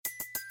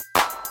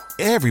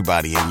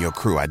Everybody in your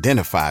crew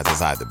identifies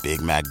as either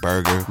Big Mac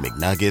Burger,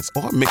 McNuggets,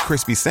 or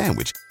McCrispy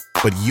Sandwich.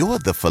 But you're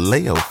the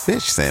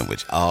Filet-O-Fish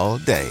Sandwich all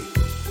day.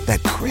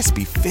 That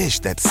crispy fish,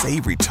 that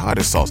savory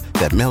tartar sauce,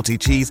 that melty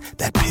cheese,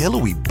 that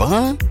pillowy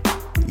bun.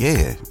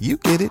 Yeah, you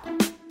get it.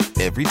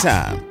 Every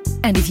time.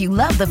 And if you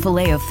love the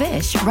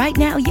Filet-O-Fish, right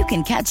now you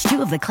can catch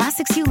two of the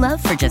classics you love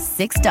for just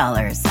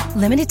 $6.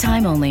 Limited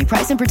time only.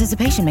 Price and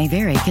participation may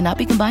vary. Cannot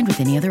be combined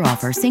with any other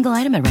offer. Single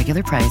item at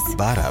regular price.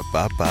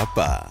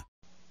 Ba-da-ba-ba-ba.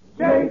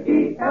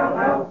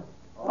 J-E-L-L.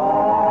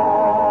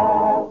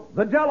 Oh.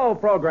 The Jell-O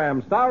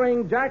program,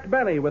 starring Jack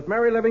Benny with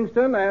Mary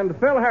Livingston and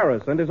Phil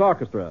Harris and his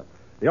orchestra.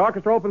 The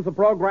orchestra opens the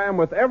program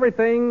with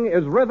Everything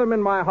is Rhythm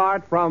in My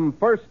Heart from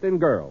First in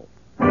Girl.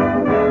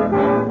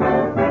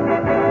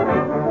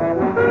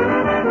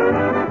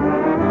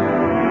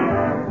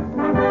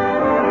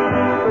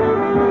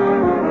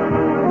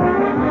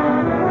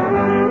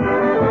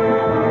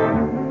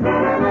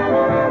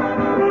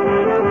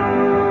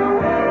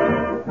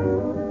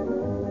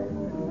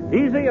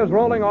 Easy as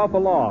rolling off a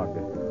log.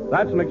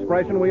 That's an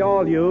expression we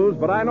all use,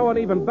 but I know an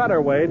even better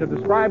way to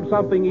describe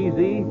something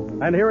easy,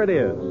 and here it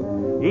is.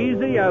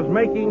 Easy as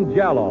making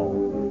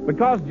Jell-O.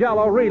 Because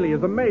Jell-O really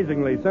is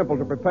amazingly simple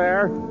to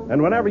prepare,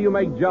 and whenever you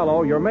make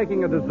Jell-O, you're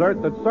making a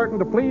dessert that's certain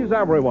to please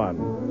everyone.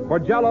 For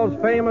Jell-O's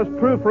famous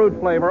true fruit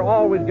flavor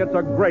always gets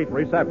a great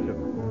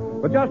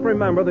reception. But just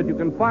remember that you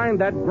can find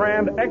that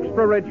grand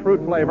extra-rich fruit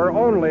flavor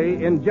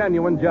only in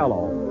genuine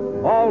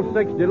Jell-O. All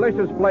 6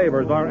 delicious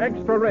flavors are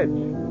extra rich,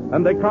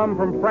 and they come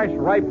from fresh,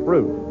 ripe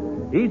fruit.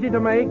 Easy to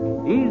make,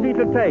 easy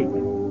to take.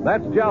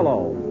 That's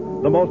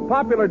Jell-O, the most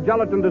popular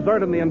gelatin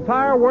dessert in the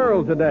entire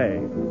world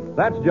today.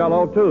 That's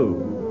Jell-O,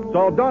 too.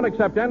 So don't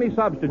accept any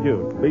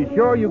substitute. Be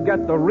sure you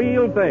get the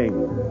real thing.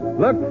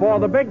 Look for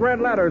the big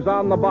red letters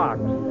on the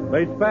box.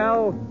 They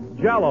spell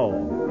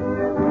Jell-O.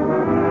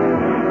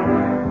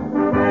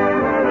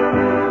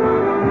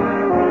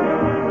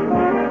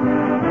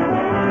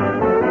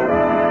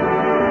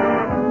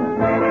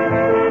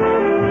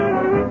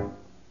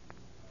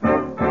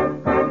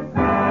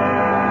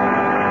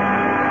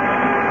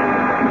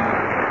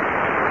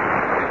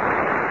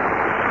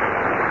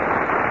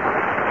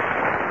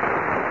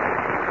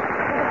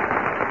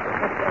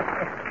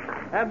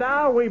 And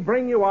now we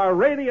bring you our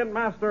radiant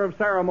master of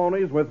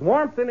ceremonies with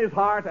warmth in his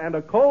heart and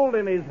a cold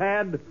in his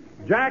head,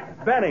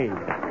 Jack Benny.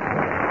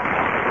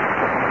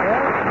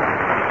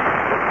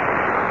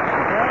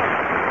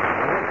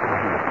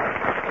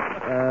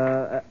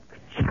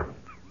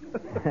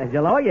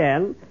 Hello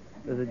again.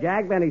 This is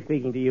Jack Benny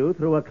speaking to you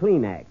through a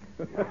Kleenex.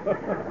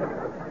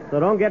 So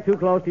don't get too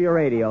close to your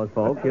radios,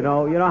 folks. You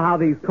know how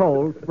these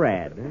colds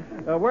spread.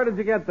 Where did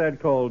you get that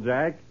cold,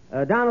 Jack?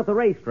 Down at the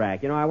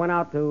racetrack. I went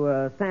out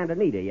to Santa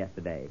Anita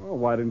yesterday. Oh,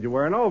 why didn't you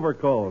wear an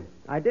overcoat?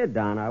 I did,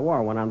 Don. I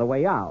wore one on the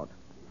way out.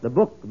 The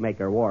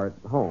bookmaker wore it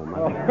home.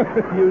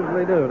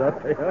 Usually do,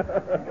 don't they?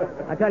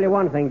 I tell you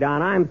one thing,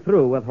 Don. I'm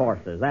through with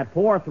horses. That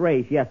 4th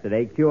race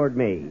yesterday cured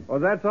me. Oh,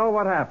 that's all?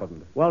 What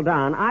happened? Well,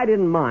 Don, I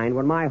didn't mind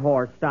when my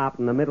horse stopped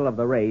in the middle of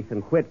the race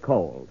and quit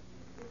cold.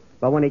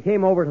 But when he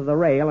came over to the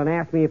rail and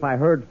asked me if I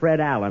heard Fred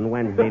Allen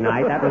Wednesday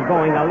night, that was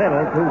going a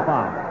little too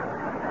far.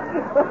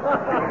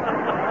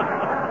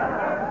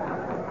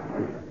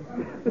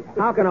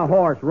 How can a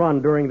horse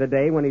run during the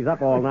day when he's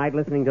up all night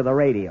listening to the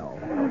radio?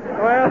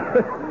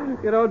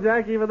 Well,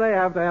 Jack, even they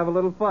have to have a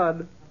little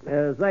fun.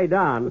 Say,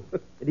 Don,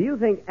 do you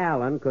think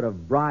Allen could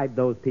have bribed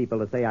those people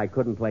to say I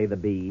couldn't play the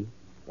bee?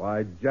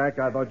 Why, Jack,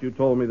 I thought you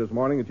told me this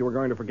morning that you were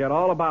going to forget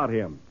all about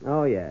him.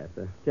 Oh, yes.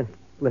 Just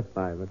slipped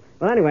by me.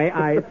 Well, anyway,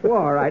 I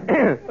swore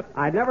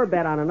I'd never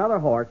bet on another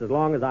horse as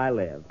long as I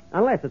live.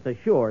 Unless it's a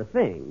sure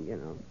thing,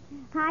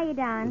 Hiya,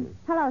 Don.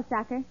 Hello,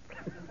 sucker.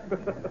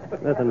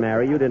 Listen,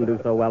 Mary, you didn't do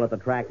so well at the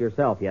track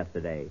yourself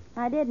yesterday.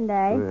 I didn't,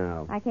 eh?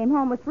 No. I came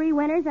home with 3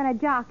 winners and a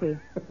jockey.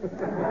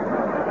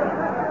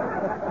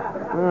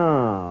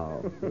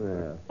 Oh.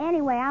 Yeah.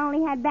 Anyway, I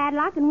only had bad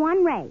luck in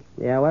 1 race.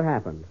 Yeah, what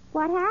happened?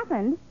 What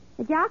happened?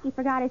 The jockey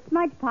forgot his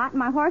smudge pot and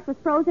my horse was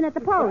frozen at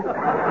the post.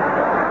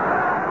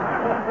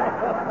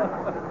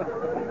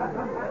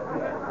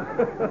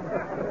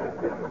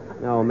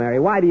 No, Mary,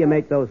 why do you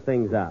make those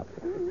things up?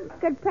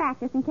 Good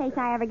practice in case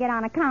I ever get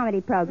on a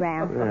comedy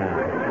program.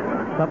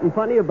 Yeah. Something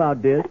funny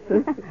about this?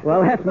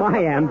 Well, that's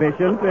my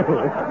ambition,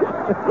 too.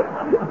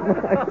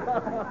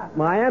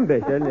 My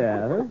ambition,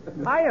 yeah.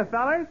 Hiya,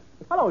 fellas.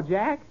 Hello,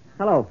 Jack.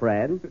 Hello,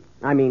 Fred.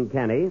 I mean,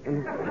 Kenny.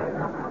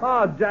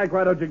 Oh, Jack,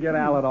 why don't you get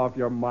Allen off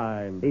your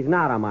mind? He's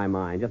not on my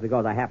mind, just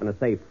because I happen to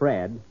say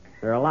Fred.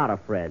 There are a lot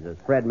of Freds.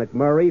 There's Fred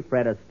McMurray,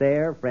 Fred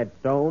Astaire, Fred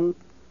Stone.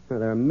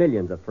 There are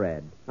millions of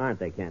Fred, aren't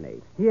they,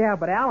 Kenny? Yeah,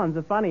 but Alan's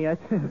the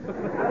funniest.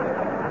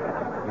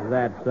 Is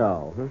that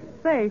so? Huh?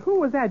 Say,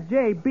 who was that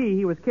J.B.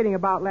 he was kidding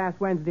about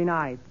last Wednesday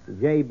night?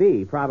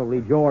 J.B.,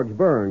 probably George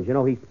Burns.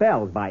 He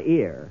spells by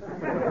ear.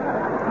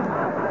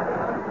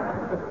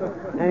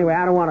 Anyway,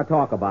 I don't want to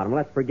talk about him.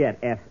 Let's forget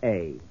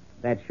F.A.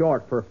 That's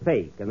short for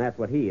fake, and that's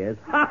what he is.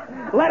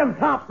 Ha! Let him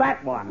top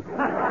that one.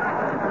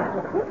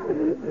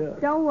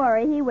 Don't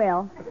worry, he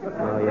will.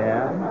 Oh,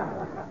 yeah?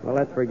 Well,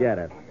 let's forget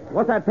it.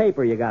 What's that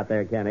paper you got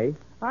there, Kenny?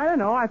 I don't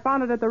know. I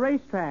found it at the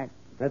racetrack.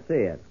 Let's see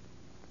it.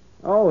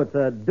 Oh, it's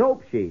a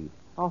dope sheet.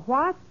 A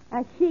what?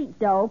 A sheet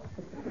dope.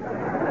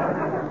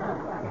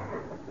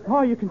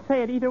 Oh, you can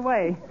say it either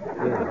way.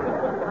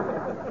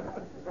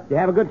 You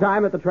have a good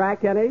time at the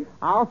track, Kenny?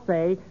 I'll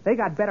say they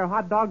got better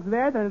hot dogs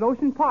there than at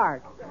Ocean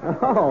Park.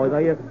 Oh, so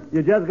you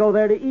just go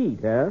there to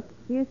eat, huh?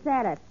 You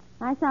said it.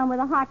 I saw him with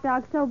a hot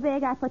dog so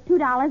big I put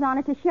 $2 on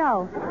it to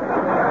show.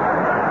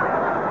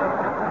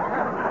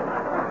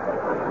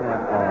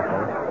 That's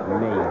awful.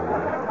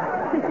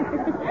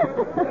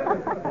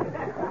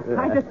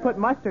 I just put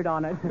mustard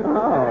on it.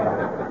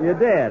 Oh, you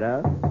did,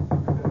 huh?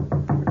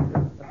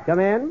 Come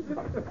in.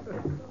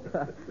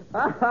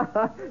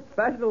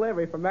 Special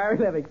delivery from Mary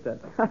Livingston.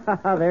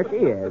 There she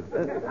is.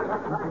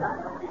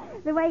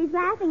 The way he's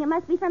laughing, it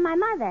must be from my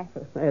mother.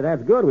 Hey,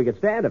 that's good. We could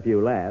stand a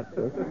few laughs.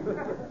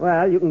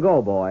 Well, you can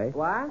go, boy.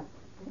 What?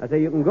 I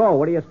say you can go.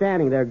 What are you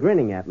standing there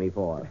grinning at me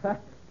for?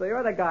 So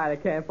you're the guy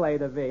that can't play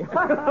the V.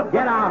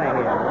 Get out of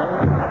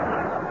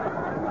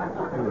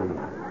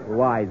here.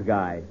 Wise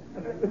guy.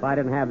 If I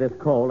didn't have this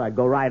cold, I'd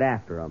go right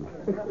after him.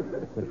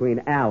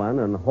 Between Allen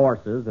and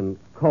horses and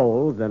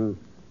coals and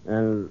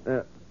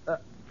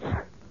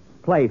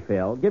play,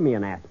 Phil. Give me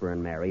an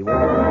aspirin, Mary. will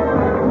you?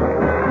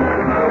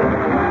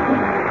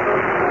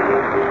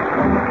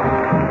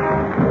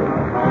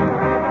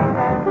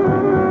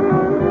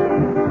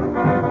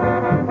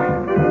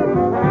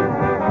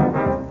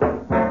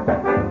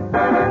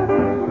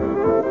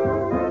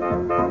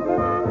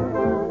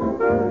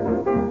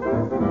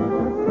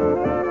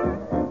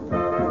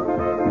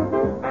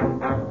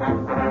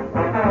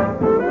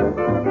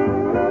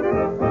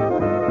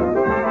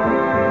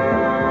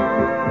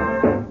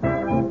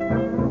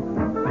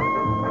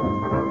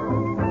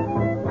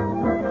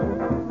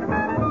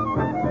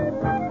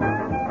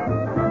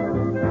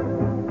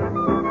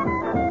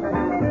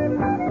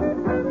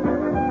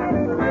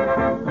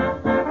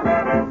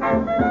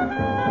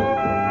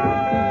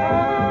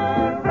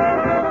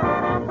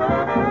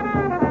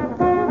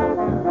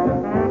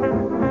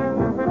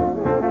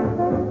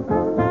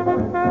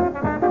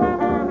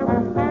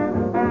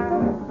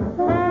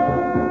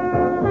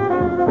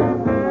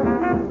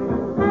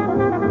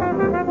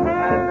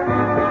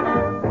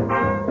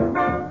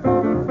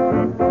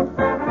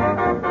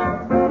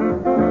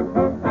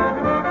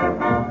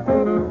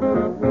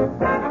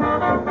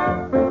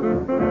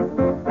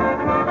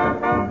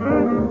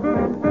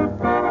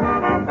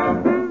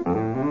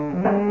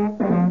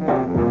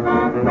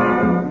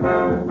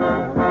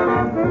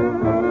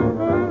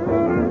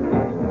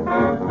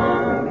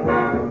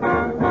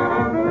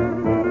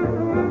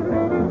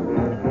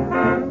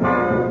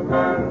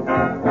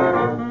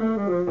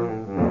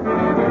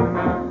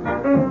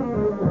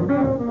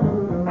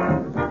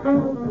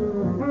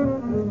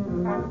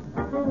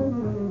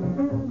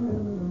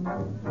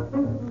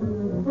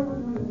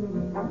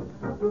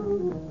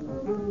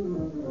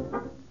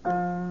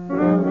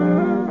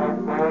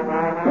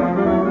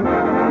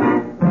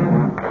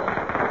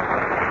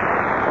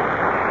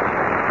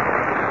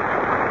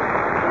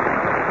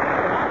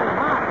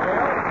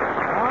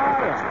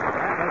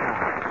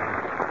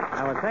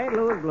 St.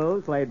 Louis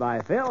Blues, played by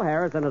Phil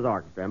Harris and his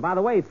orchestra. And by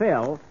the way,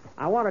 Phil,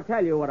 I want to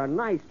tell you what a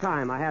nice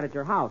time I had at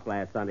your house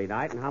last Sunday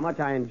night and how much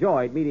I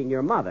enjoyed meeting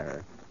your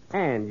mother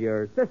and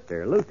your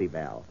sister, Lucy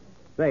Bell.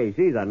 Say,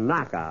 she's a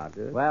knockout.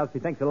 Well, she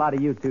thinks a lot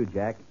of you, too,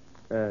 Jack.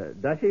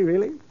 Does she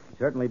really? She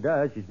certainly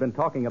does. She's been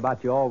talking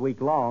about you all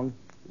week long.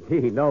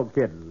 Gee, no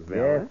kidding, Phil.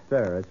 Yes,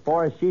 sir. As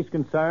far as she's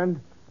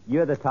concerned,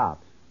 you're the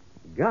tops.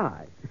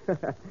 Gosh.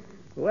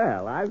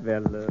 Well, I've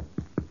been...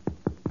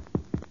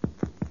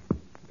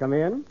 Come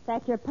in?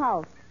 That's your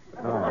pulse.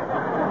 Oh.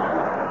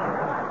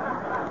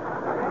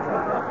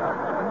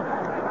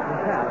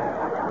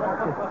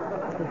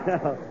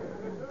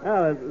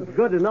 Well, it's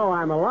good to know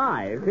I'm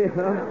alive, you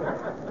know.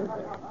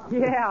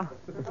 Yeah.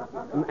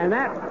 And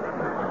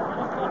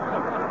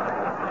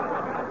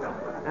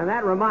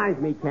that reminds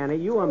me, Kenny,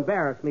 you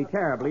embarrassed me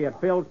terribly at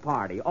Phil's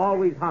party.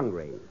 Always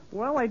hungry.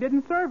 Well, they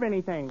didn't serve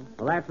anything.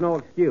 Well, that's no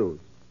excuse.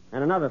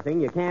 And another thing,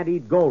 you can't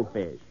eat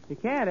goldfish. You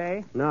can't,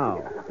 eh?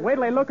 No. Wait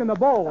till I look in the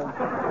bowl.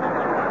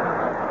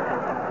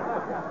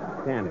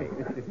 Candy.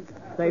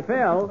 Say,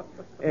 Phil,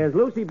 is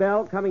Lucy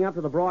Bell coming up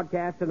to the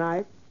broadcast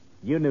tonight?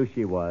 You knew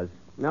she was.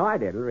 No, I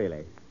didn't,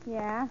 really.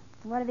 Yeah?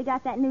 What have you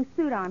got that new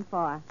suit on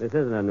for? This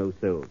isn't a new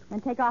suit.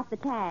 And take off the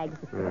tags.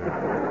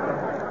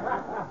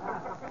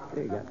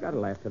 You got to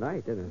laugh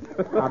tonight, didn't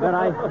it? I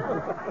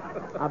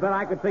bet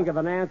I could think of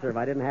an answer if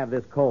I didn't have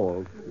this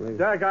cold.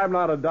 Jack, I'm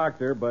not a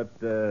doctor, but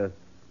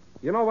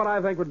you know what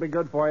I think would be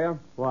good for you?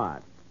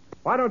 What?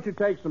 Why don't you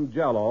take some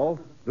Jell-O,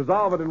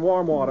 dissolve it in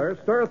warm water,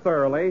 stir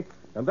thoroughly,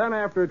 and then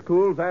after it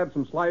cools, add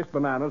some sliced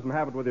bananas and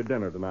have it with your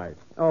dinner tonight.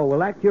 Oh, will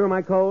that cure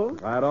my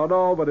cold? I don't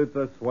know, but it's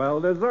a swell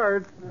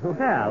dessert.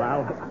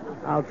 Well,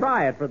 I'll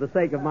try it for the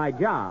sake of my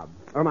job.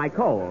 Or my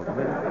cold.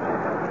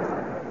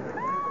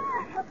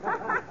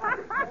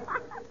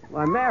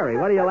 Why, Mary,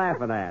 what are you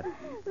laughing at?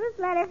 Christmas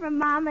letter from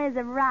Mama is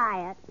a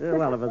riot.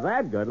 Well, if it's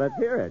that good, let's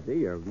hear it. See,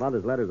 your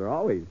mother's letters are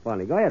always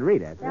funny. Go ahead,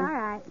 read it. All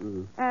right.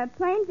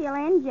 Plainfield,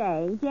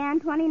 NJ,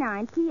 Jan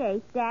 29,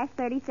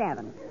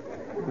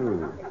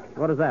 PH-37.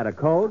 What is that, a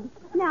code?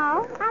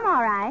 No, I'm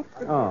all right.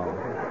 Oh.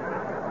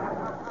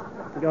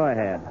 Go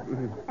ahead.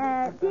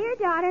 Dear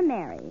daughter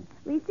Mary,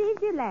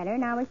 received your letter,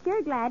 and I was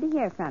sure glad to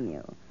hear from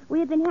you. We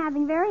have been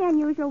having very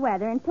unusual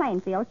weather in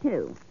Plainfield,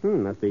 too.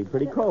 Must be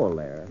pretty cold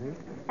there.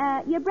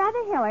 Your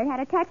brother Hillard had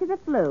a touch of the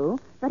flu,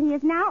 but he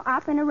is now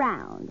up and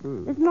around.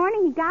 This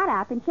morning he got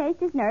up and chased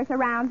his nurse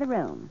around the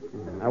room.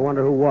 I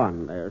wonder who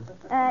won there.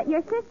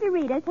 Your sister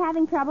Rita's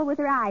having trouble with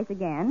her eyes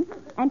again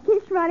and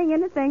keeps running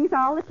into things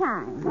all the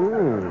time.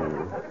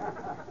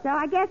 So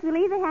I guess we'll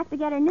either have to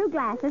get her new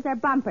glasses or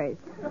bumpers.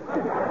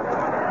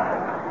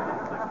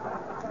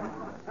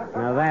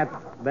 Now,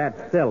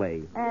 that's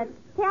silly.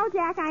 Tell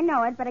Jack I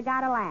know it, but I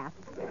gotta laugh.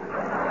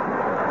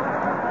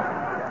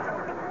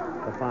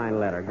 A fine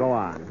letter. Go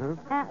on,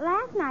 huh?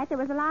 Last night there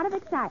was a lot of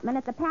excitement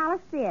at the Palace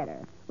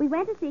Theater. We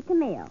went to see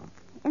Camille.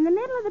 In the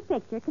middle of the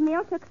picture,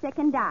 Camille took sick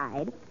and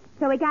died,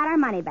 so we got our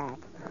money back.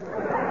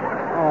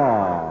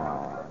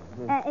 Oh.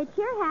 It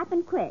sure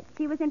happened quick.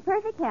 She was in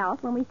perfect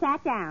health when we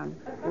sat down.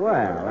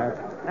 Well,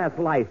 that's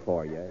life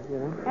for you, you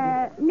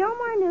know. No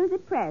more news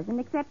at present,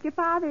 except your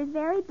father is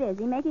very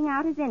busy making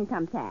out his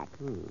income tax.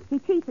 He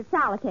cheats at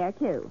solitaire,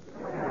 too.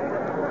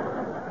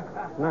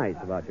 Nice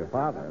about your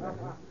father.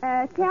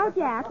 Tell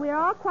Jack we are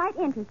all quite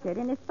interested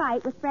in his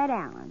fight with Fred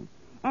Allen.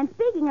 And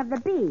speaking of the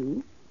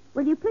bee,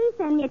 will you please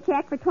send me a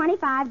check for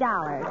 $25?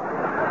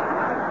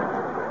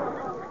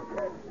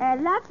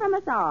 Love from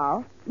us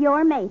all,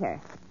 your Mater.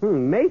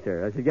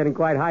 Mater. She's getting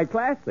quite high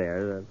class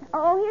there.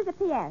 Oh, here's a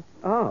P.S.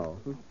 Oh.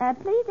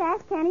 Please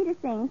ask Kenny to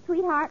sing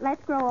Sweetheart,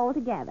 Let's Grow Old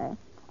Together.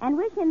 And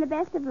wish him the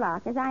best of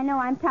luck, as I know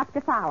I'm tough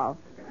to follow.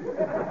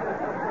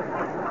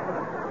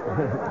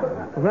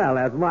 Well,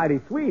 that's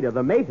mighty sweet of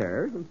the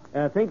Mater.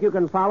 Think you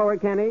can follow her,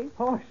 Kenny?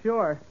 Oh,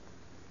 sure.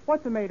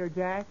 What's the mater,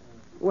 Jack?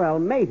 Well,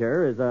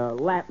 Mater is a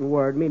Latin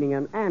word meaning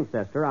an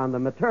ancestor on the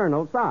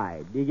maternal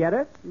side. Do you get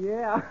it?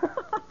 Yeah.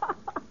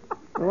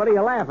 What are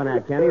you laughing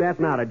at, Kenny? That's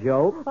not a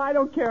joke. I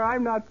don't care.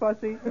 I'm not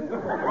fussy.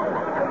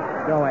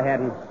 Go ahead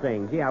and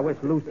sing. Gee, I wish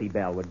Lucy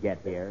Bell would get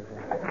here.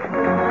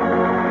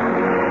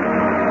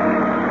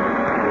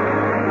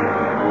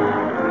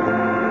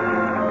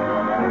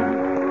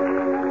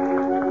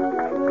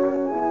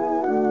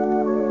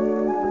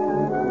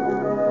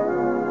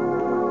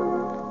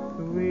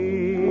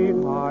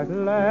 Sweetheart,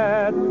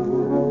 let's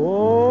grow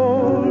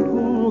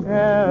old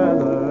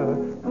together.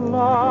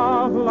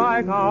 Love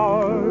like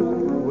ours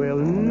will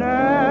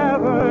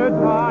never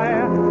die,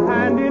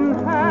 hand in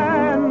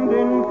fair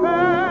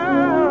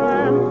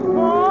and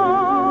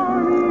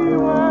stormy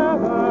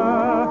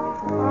weather,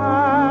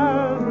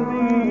 as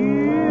the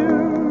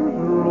years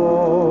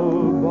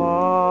roll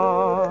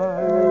by.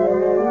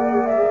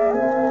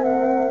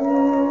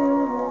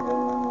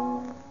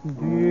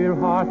 Dear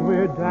heart,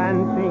 we're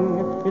dancing,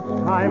 it's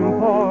time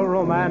for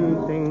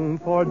romancing,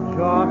 for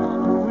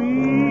just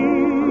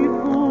we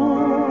two.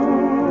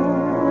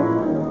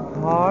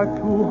 Heart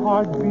to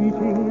heart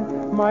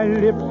beating, my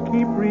lips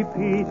keep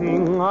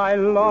repeating, I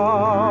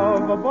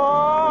love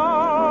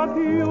but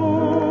you.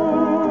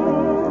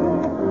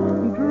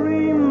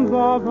 Dreams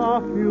of the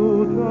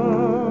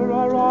future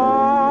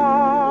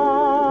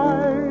arise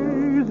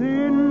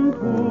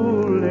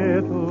into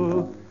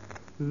little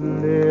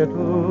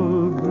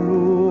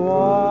blue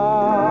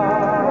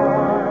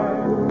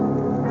eyes.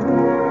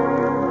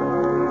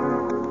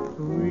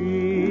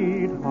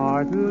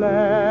 Sweetheart,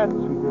 let's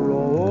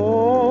grow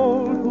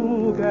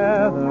old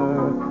together.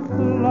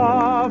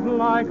 Love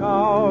like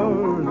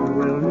ours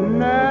will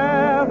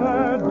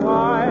never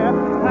die,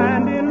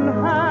 hand in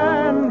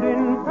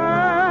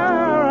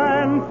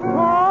fair and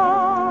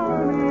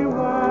stormy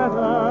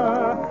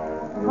weather,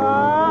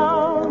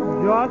 how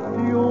just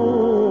you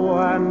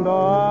and I.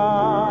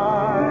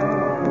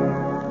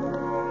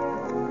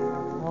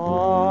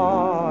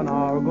 On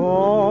our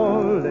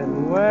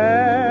golden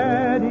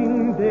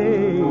wedding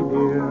day,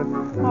 dear,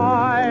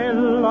 I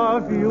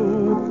love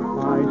you,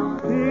 I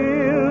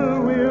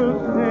still will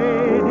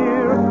stay,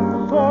 dear,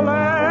 so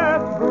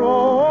let's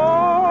grow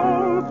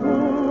old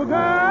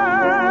together,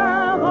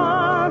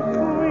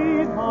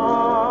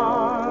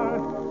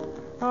 sweetheart,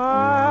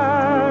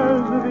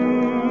 as the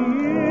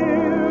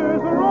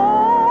years roll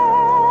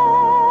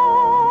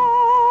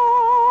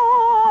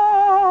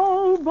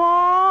by.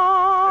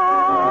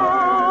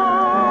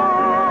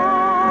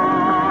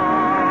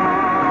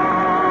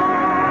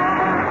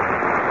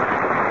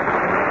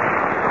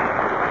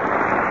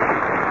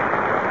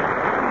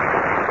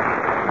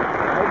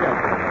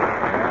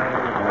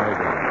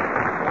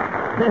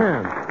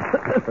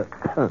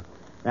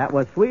 That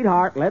was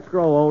Sweetheart, Let's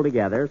Grow Old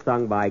Together,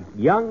 sung by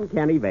young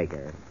Kenny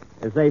Baker.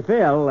 And say,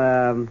 Phil,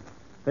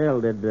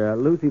 did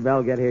Lucy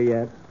Bell get here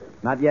yet?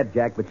 Not yet,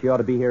 Jack, but she ought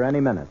to be here any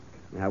minute.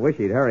 I wish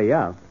she'd hurry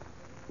up.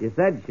 You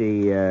said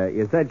she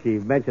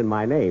mentioned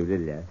my name,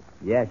 didn't you?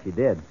 Yeah, she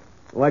did.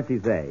 What'd she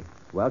say?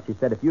 Well, she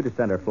said if you'd have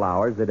sent her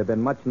flowers, they'd have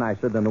been much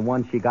nicer than the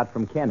ones she got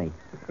from Kenny.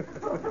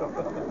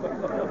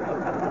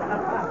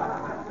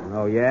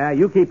 Oh, yeah?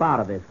 You keep out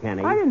of this,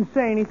 Kenny. I didn't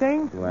say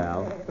anything.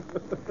 Well,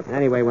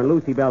 anyway, when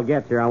Lucy Bell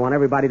gets here, I want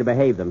everybody to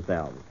behave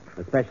themselves,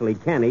 especially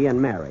Kenny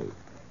and Mary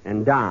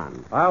and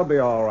Don. I'll be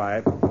all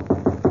right.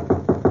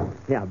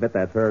 Yeah, I bet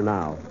that's her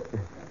now.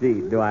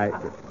 Gee, do I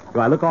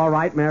look all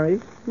right, Mary?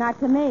 Not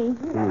to me.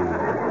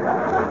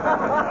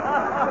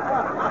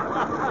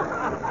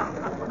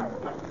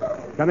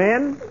 Come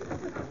in.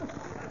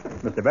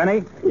 Mr.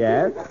 Benny,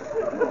 Yes?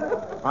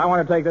 I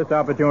want to take this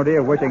opportunity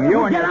of wishing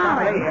you and Get your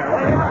out of company...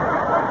 here!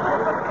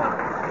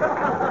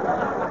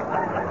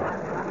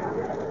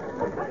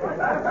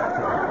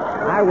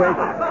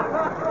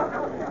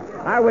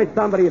 I wish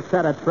somebody had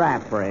set a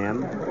trap for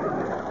him.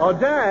 Oh,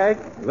 Jack,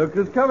 look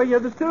who's coming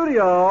in the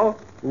studio.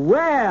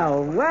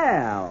 Well,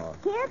 well.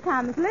 Here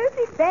comes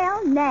Lucy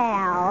Bell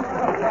now.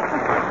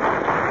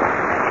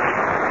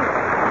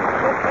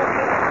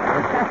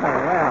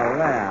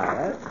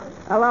 Well.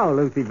 Hello,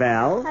 Lucy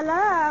Bell.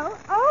 Hello.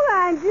 Oh,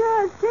 I'm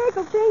just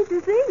tickled pink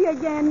to see you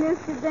again,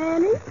 Mr.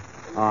 Benny.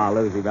 Oh,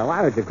 Lucy Bell,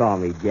 why don't you call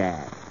me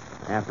Jack?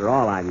 After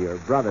all, I'm your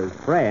brother's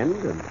friend,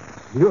 and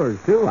yours,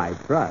 too, I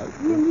trust.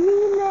 You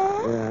mean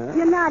that? Yeah.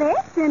 You're not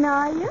acting,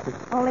 are you?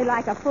 Only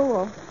like a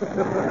fool.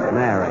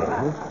 Mary.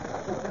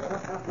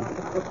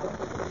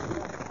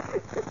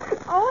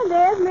 Oh, and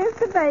there's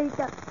Mr.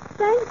 Baker.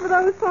 Thanks for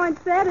those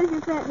poinsettias you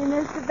sent me,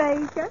 Mr.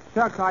 Baker.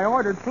 Shucks, I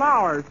ordered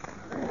flowers.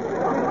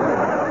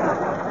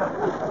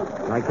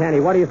 Why, Kenny,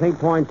 what do you think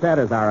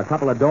poinsettias are? A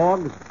couple of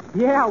dogs?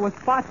 Yeah, with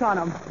spots on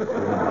them.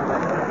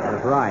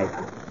 That's right.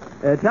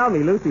 Tell me,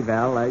 Lucy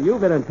Bell,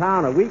 you've been in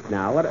town a week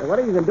now. What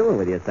have you been doing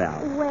with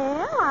yourself?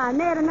 Well, I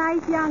met a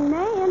nice young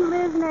man who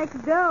lives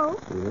next door,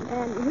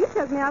 and he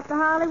took me out to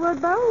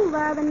Hollywood Bowl the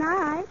other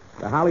night.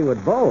 The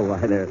Hollywood Bowl? Why,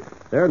 there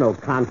are no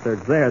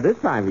concerts there this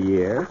time of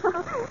year.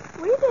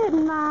 We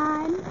didn't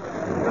mind.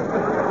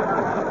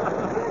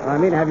 I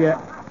mean, have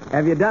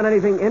you done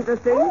anything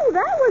interesting? Oh,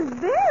 that was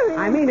very...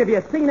 I mean, have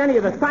you seen any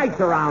of the sights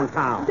around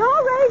town?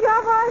 Don't raise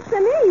your voice to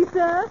me,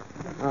 sir.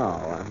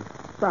 Oh, I'm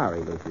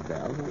sorry, Lucy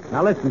Bell.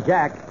 Now, listen,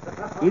 Jack.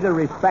 Either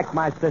respect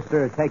my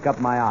sister or take up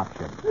my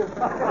option.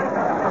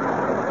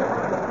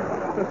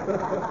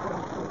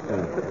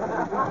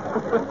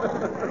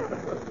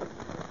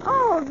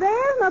 Oh,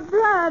 there's my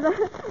brother.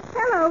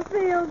 Hello,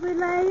 Filsy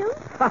Lamb.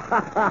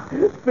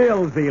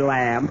 Filsy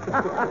lamb.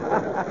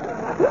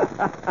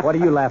 What are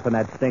you laughing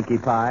at, Stinky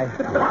Pie?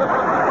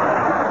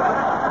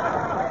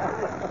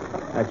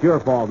 That's your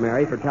fault,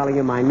 Mary, for telling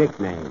him my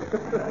nickname.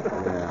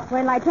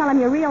 Wait till I tell him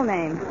your real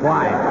name.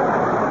 Why?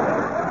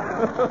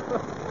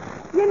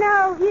 You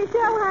know, you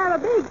sure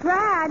have a big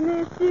crowd in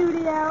this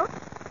studio.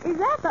 Is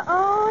that the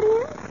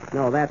audience?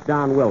 No, that's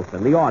Don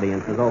Wilson. The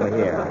audience is over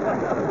here.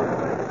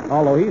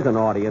 Although he's an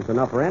audience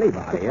enough for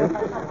anybody.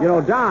 You know,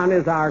 Don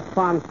is our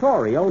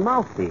sponsorial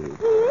mouthpiece.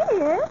 He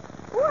is?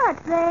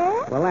 What's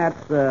that? Well,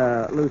 that's,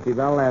 Lucy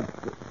Bell, that's...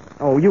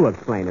 Oh, you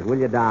explain it, will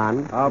you,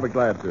 Don? I'll be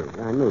glad to.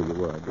 I knew you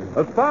would.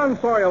 A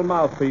sponsorial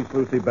mouthpiece,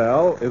 Lucy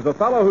Bell, is a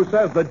fellow who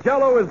says the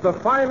Jell-O is the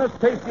finest,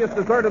 tastiest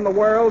dessert in the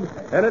world,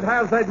 and it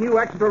has that new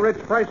extra-rich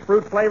fresh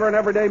fruit flavor, and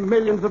every day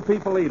millions of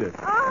people eat it.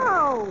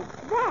 Oh,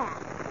 that.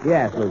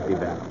 Yes, Lucy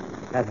Bell.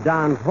 That's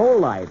Don's whole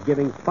life,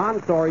 giving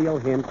sponsorial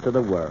hints to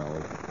the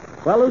world.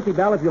 Well, Lucy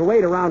Bell, if you'll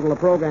wait around till the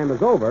program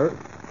is over,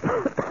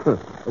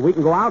 we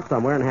can go out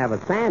somewhere and have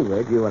a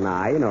sandwich, you and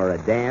I, or a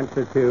dance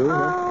or two.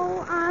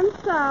 Oh, I'm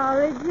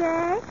sorry,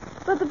 Jack.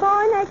 But the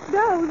boy next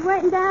door is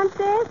waiting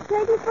downstairs to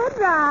take his foot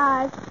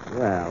drive.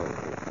 Well,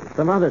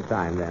 some other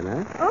time then,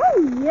 huh? Oh,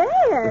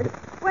 yes.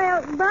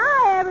 Well,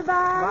 bye,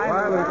 everybody.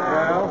 Bye, Lucy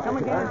Bell. Come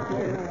again.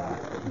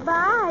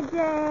 Bye,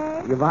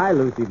 Jack. Goodbye,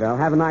 Lucy Bell.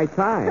 Have a nice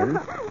time.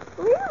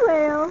 We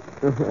will.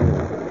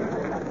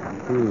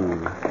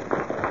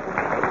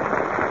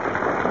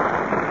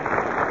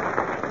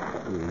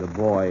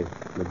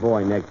 The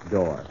boy next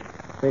door.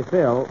 Say,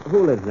 Phil,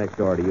 who lives next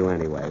door to you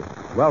anyway?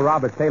 Well,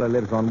 Robert Taylor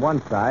lives on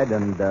one side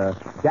and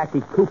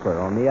Jackie Cooper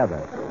on the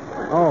other.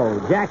 Oh,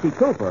 Jackie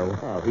Cooper.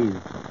 Well, he's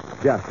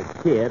just a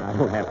kid. I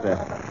don't have to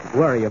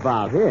worry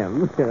about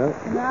him.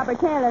 Robert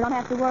Taylor don't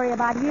have to worry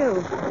about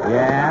you.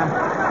 Yeah?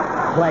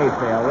 Play,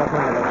 Phil. What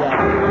kind of a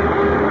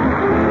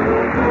Jackie?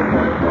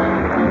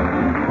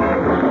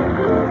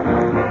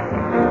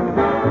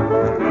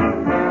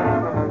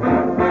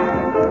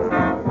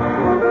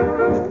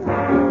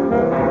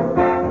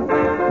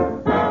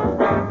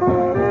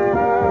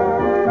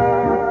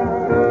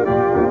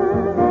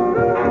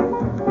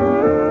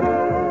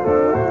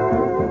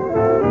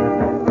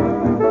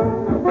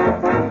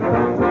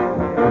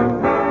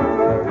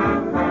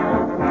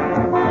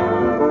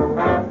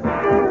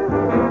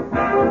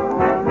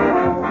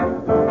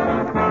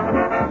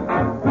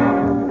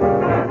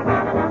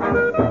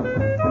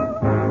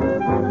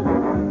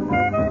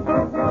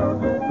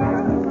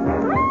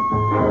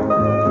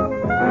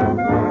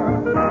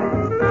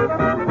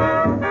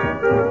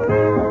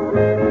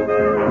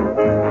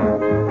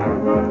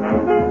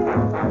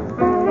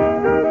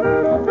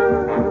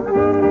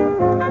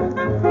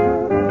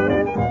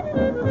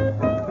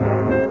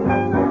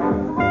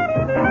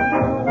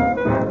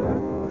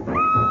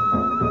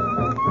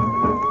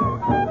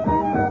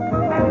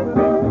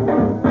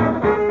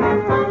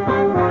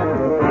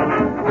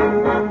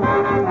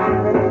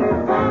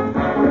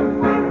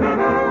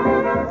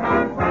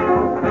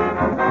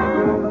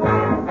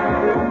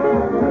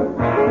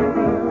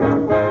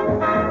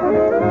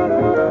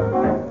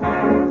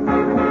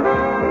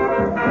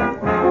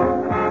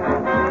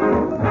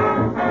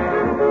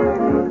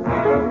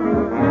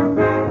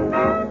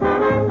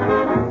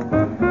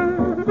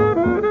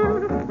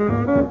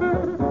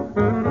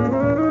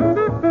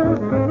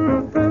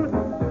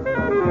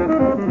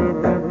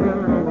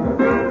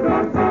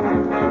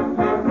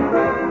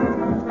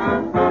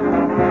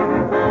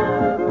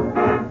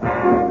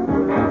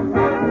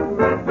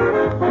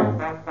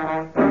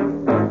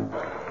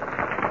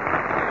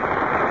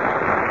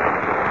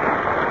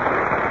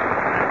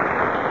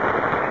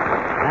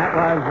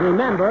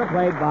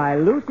 played by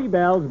Lucy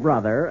Bell's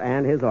brother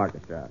and his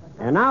orchestra.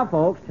 And now,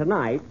 folks,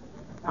 tonight,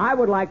 I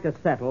would like to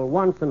settle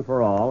once and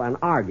for all an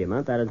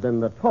argument that has been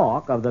the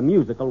talk of the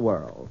musical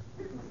world.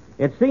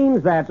 It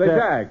seems that... Say,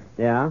 Jack.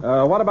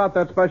 Yeah? What about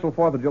that special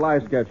 4th of July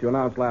sketch you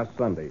announced last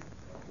Sunday?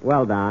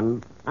 Well,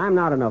 Don, I'm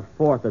not in a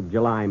 4th of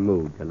July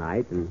mood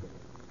tonight,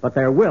 but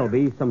there will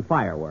be some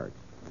fireworks.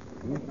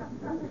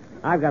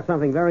 I've got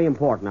something very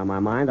important on my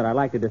mind that I'd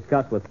like to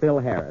discuss with Phil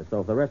Harris, so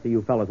if the rest of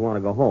you fellas want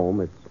to go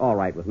home, it's all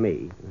right with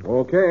me.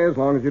 Okay, as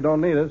long as you don't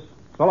need us.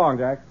 So long,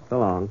 Jack. So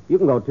long. You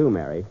can go too,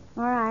 Mary.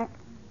 All right.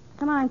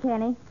 Come on,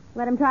 Kenny.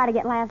 Let him try to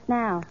get laughs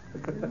now.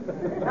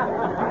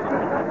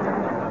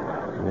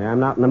 Yeah, I'm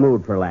not in the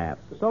mood for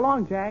laughs. So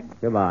long, Jack.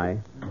 Goodbye.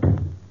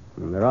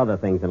 There are other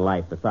things in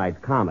life besides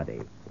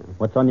comedy.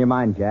 What's on your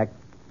mind, Jack?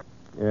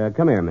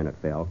 Come here a minute,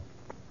 Phil.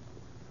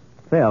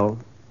 Phil,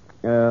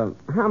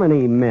 how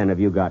many men have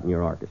you got in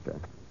your orchestra?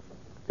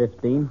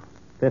 15.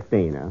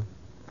 15, huh?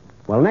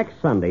 Well, next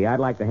Sunday, I'd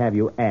like to have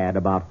you add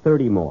about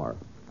 30 more.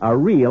 A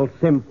real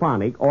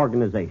symphonic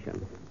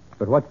organization.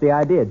 But what's the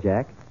idea,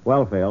 Jack?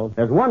 Well, Phil,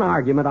 there's one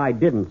argument I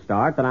didn't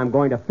start that I'm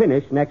going to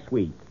finish next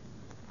week.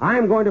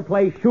 I'm going to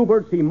play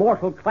Schubert's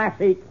immortal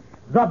classic,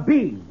 The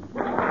Bee.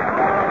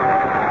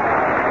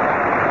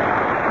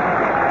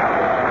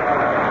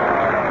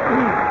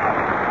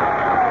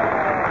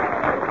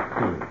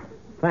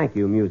 Thank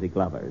you, music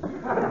lovers.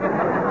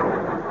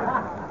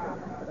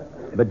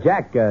 But,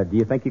 Jack, do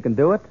you think you can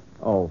do it?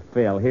 Oh,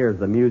 Phil, here's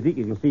the music.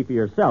 You can see for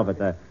yourself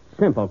it's a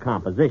simple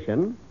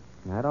composition.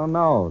 I don't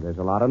know. There's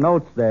a lot of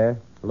notes there.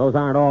 Well, those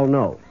aren't all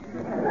notes.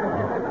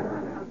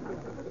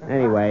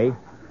 Anyway,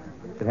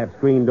 should have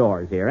screen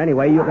doors here.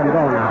 Anyway, you can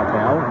go now,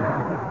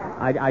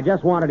 Phil. I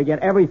just wanted to get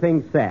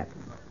everything set.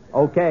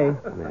 Okay.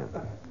 Yeah.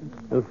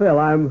 Well, Phil,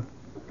 I'm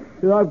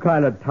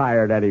kind of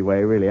tired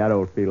anyway, really. I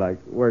don't feel like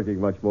working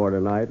much more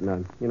tonight,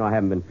 and I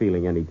haven't been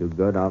feeling any too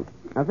good. I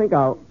think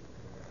I'll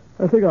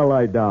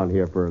lie down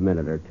here for a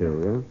minute or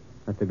two. Yeah?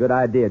 That's a good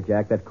idea,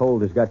 Jack. That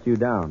cold has got you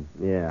down.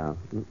 Yeah.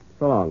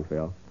 So long,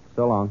 Phil.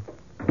 So long.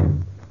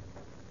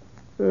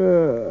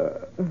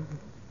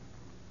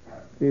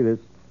 See, this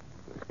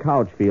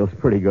couch feels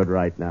pretty good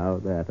right now.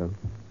 I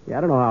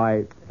don't know how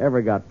I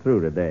ever got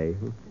through today.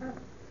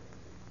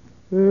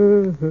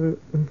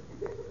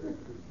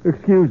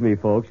 Excuse me,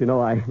 folks.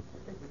 I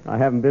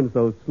haven't been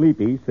so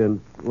sleepy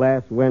since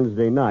last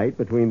Wednesday night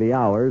between the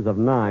hours of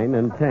 9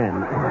 and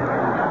 10.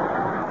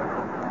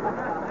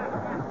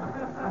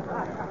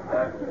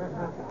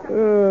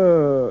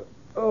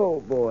 Oh,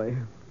 boy.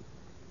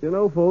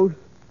 Folks,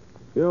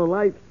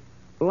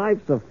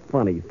 life's a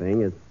funny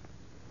thing.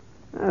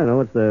 I don't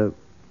know, it's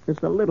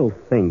the little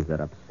things that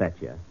upset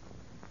you.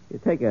 You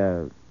take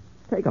a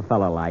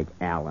fella like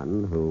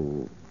Alan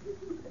who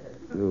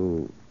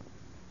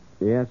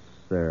yes,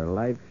 sir,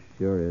 life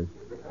sure is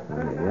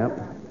funny.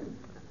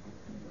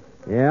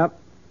 Yep.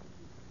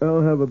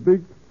 I'll have a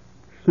big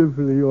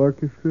symphony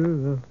orchestra.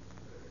 I'll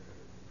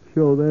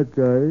show that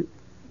guy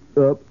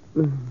up.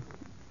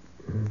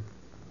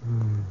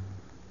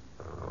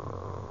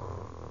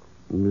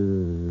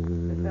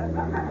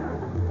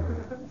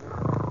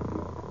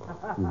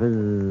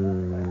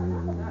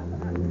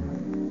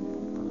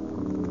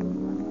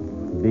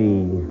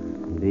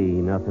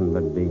 Bee, nothing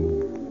but bee.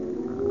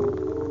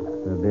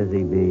 The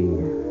busy bee.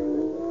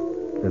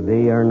 To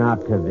be or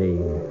not to be.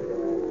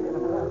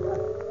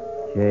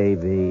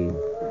 J.B.,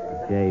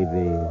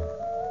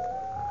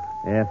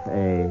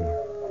 F.A.,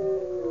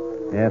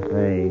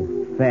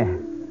 fe.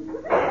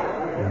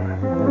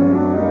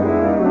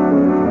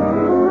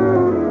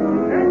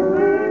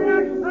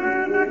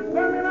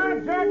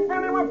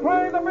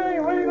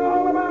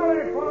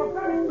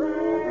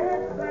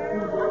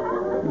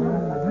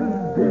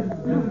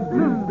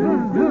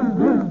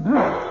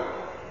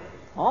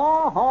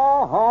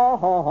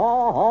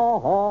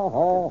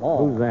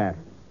 Who's that?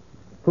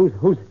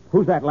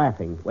 Who's that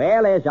laughing?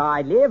 Well, as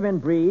I live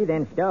and breathe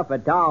and stuff a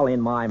doll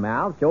in my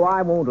mouth so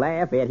I won't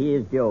laugh at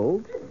his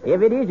jokes,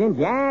 if it isn't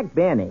Jack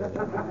Benny.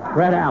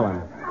 Fred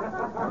Allen.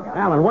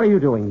 Allen, what are you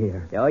doing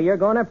here? So you're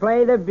going to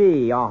play the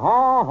bee,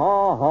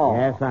 ha.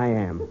 Yes, I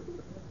am.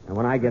 And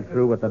when I get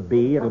through with the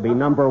bee, it'll be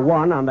number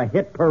 1 on the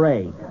hit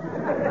parade.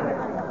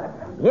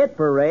 Hit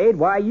parade?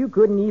 Why, you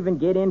couldn't even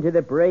get into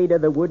the parade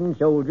of the wooden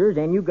soldiers,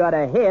 and you got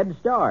a head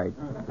start.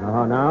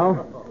 Oh,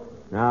 no?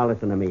 Now,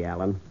 listen to me,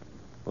 Alan.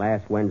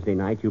 Last Wednesday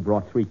night, you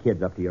brought 3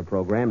 kids up to your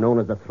program, known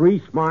as the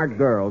 3 Smart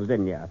Girls,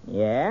 didn't you?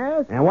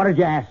 Yes. And what did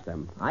you ask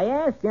them? I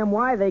asked them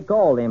why they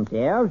call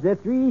themselves the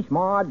 3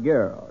 Smart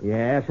Girls.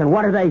 Yes, and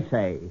what did they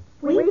say?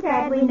 We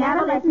said we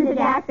never listened to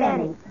Jack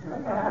Benny.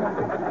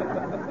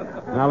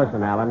 Now,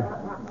 listen, Alan.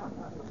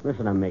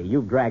 Listen to me.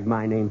 You've dragged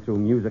my name through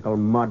musical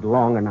mud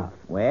long enough.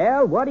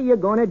 Well, what are you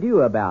going to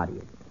do about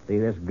it? See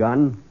this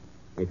gun?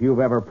 If you've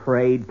ever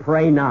prayed,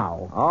 pray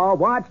now. Oh,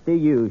 what's the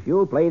use?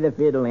 You'll play the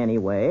fiddle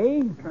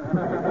anyway. Oh,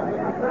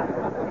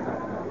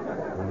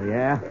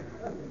 yeah?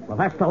 Well,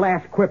 that's the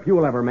last quip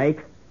you'll ever make.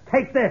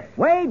 Take this.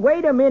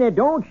 Wait a minute.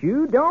 Don't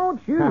shoot.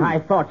 I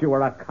thought you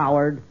were a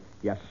coward.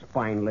 you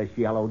spineless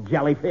yellow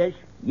jellyfish.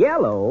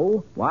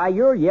 Yellow? Why,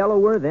 you're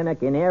yellower than a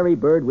canary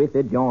bird with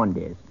a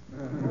jaundice.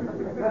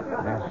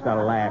 That's the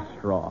last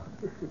straw.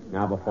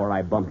 Now, before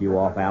I bump you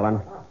off,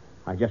 Alan,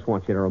 I just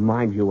want you to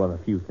remind you of a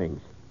few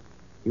things.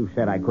 You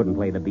said I couldn't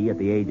play the bee at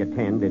the age of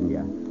 10, didn't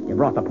you? You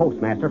brought the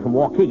postmaster from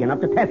Waukegan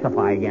up to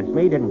testify against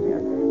me, didn't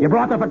you? You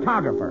brought the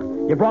photographer.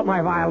 You brought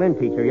my violin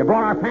teacher. You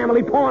brought our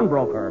family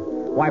pawnbroker.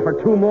 Why, for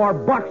 $2 more,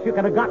 you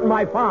could have gotten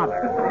my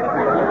father.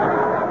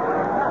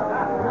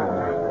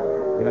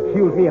 You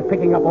accused me of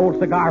picking up old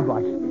cigar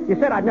butts. You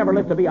said I'd never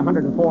live to be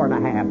 104 and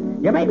a half.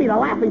 You made me the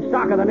laughing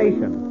stock of the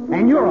nation.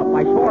 And Europe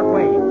by short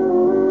wave.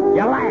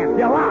 You laughed,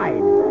 you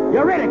lied,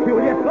 you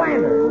ridiculed, you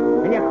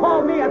slandered, and you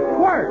called me a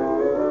squirt.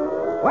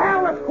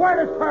 Well, the squirt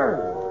has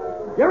turned.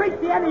 You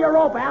reached the end of your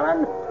rope,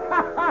 Alan.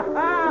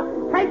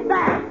 Take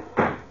that,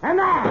 and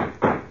that,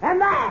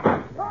 and that.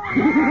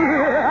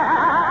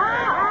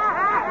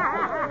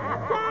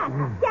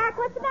 Jack,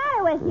 what's the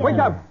matter with you?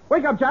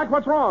 Wake up, Jack.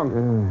 What's wrong?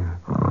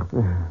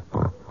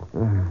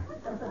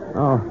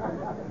 Oh,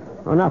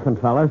 nothing,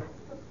 fellas.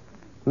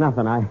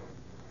 Nothing.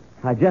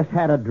 I just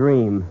had a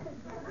dream.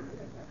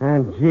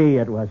 And, gee,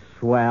 it was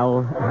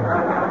swell.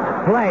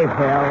 Play,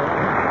 Phil.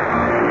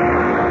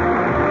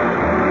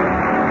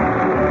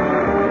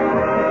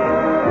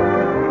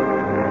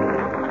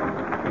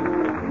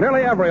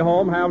 Nearly every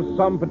home has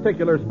some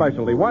particular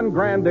specialty, one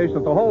grand dish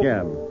that the whole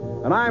again.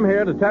 And I'm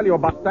here to tell you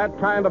about that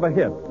kind of a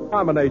hit.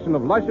 Combination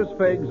of luscious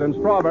figs and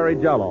strawberry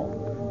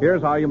jello.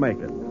 Here's how you make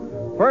it.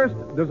 First,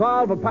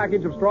 dissolve a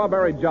package of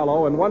strawberry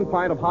jello in 1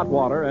 pint of hot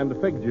water and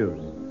fig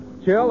juice.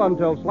 Chill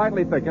until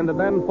slightly thickened, and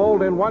then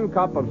fold in 1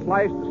 cup of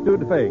sliced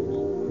stewed figs.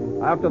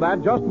 After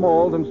that, just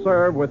mold and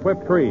serve with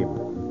whipped cream.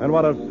 And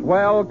what a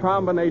swell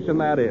combination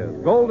that is.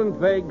 Golden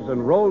figs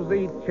and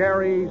rosy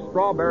cherry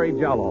strawberry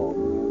jello.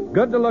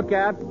 Good to look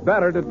at,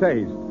 better to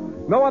taste.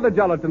 No other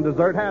gelatin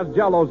dessert has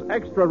Jello's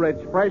extra-rich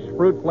fresh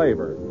fruit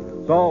flavor.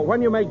 So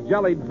when you make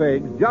jellied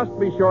figs, just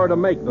be sure to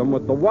make them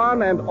with the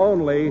one and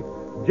only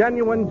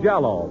genuine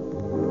Jello.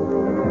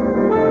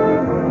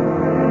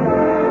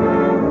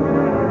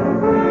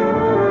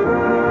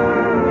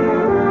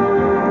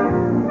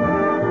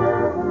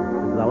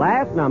 The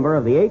last number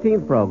of the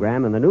 18th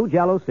program in the new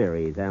Jello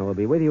series, and we'll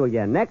be with you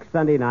again next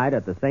Sunday night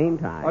at the same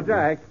time. Oh,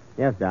 Jack.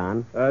 Yes,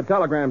 Don? A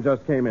telegram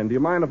just came in. Do you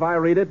mind if I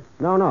read it?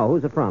 No.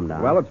 Who's it from,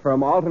 Don? Well, it's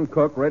from Alton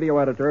Cook, radio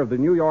editor of the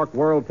New York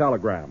World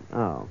Telegram.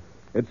 Oh.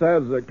 It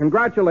says,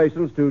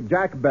 congratulations to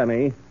Jack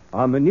Benny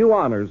on the new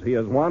honors he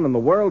has won in the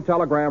World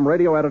Telegram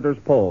Radio Editors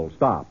Poll.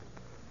 Stop.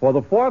 For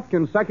the 4th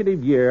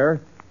consecutive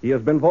year, he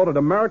has been voted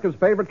America's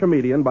favorite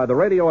comedian by the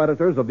radio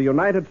editors of the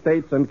United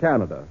States and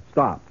Canada.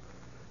 Stop.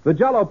 The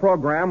Jello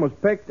program was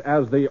picked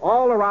as the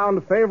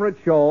all-around favorite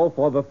show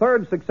for the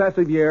 3rd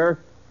successive year,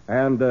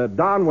 and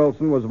Don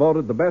Wilson was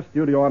voted the best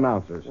studio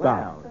announcer.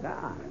 Stop. Well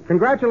done.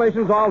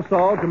 Congratulations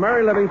also to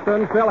Mary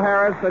Livingston, Phil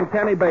Harris, and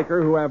Kenny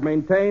Baker, who have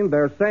maintained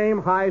their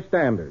same high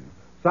standard.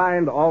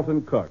 Signed,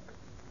 Alton Cook.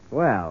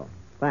 Well,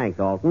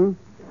 thanks, Alton,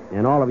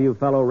 and all of you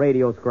fellow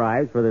radio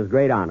scribes for this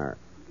great honor.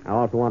 I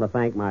also want to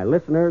thank my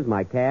listeners,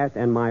 my cast,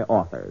 and my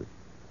authors.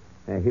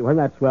 Hey, wasn't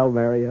that swell,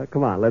 Mary?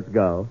 Come on, let's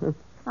go.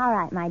 All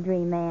right, my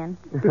dream man.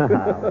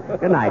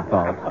 Good night,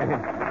 folks.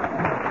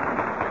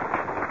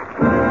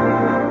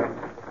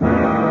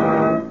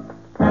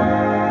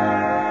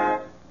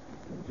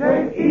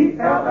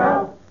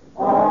 J-E-L-L.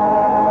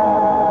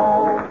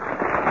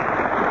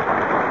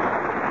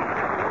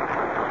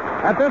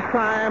 At this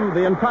time,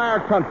 the entire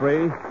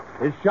country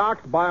is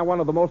shocked by one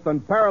of the most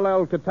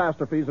unparalleled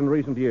catastrophes in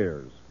recent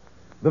years.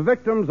 The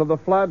victims of the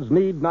floods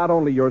need not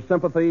only your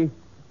sympathy,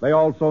 they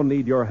also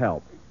need your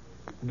help.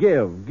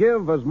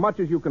 Give as much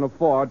as you can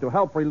afford to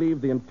help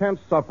relieve the intense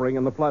suffering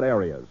in the flood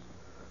areas.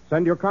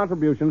 Send your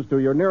contributions to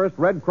your nearest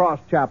Red Cross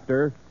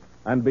chapter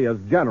and be as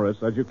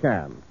generous as you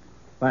can.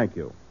 Thank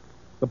you.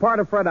 The part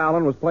of Fred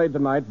Allen was played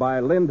tonight by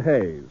Lind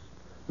Hayes.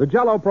 The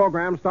Jello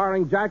program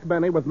starring Jack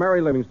Benny with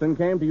Mary Livingston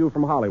came to you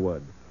from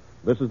Hollywood.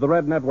 This is the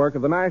Red Network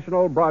of the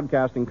National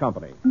Broadcasting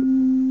Company.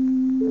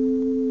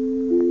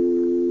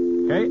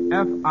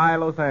 KFI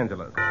Los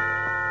Angeles.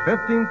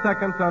 15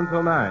 seconds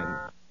until 9.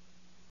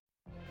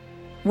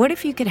 What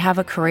if you could have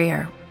a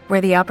career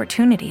where the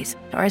opportunities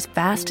are as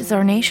vast as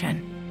our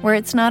nation, where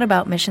it's not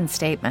about mission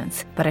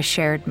statements, but a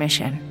shared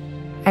mission?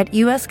 At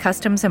U.S.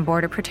 Customs and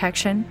Border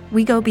Protection,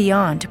 we go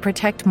beyond to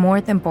protect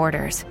more than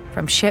borders.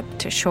 From ship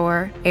to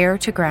shore, air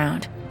to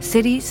ground,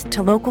 cities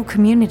to local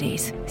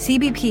communities,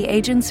 CBP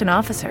agents and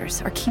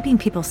officers are keeping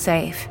people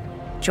safe.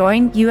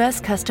 Join U.S.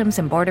 Customs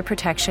and Border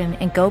Protection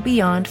and go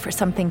beyond for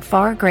something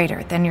far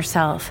greater than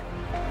yourself.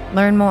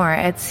 Learn more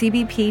at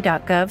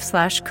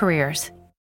cbp.gov/careers.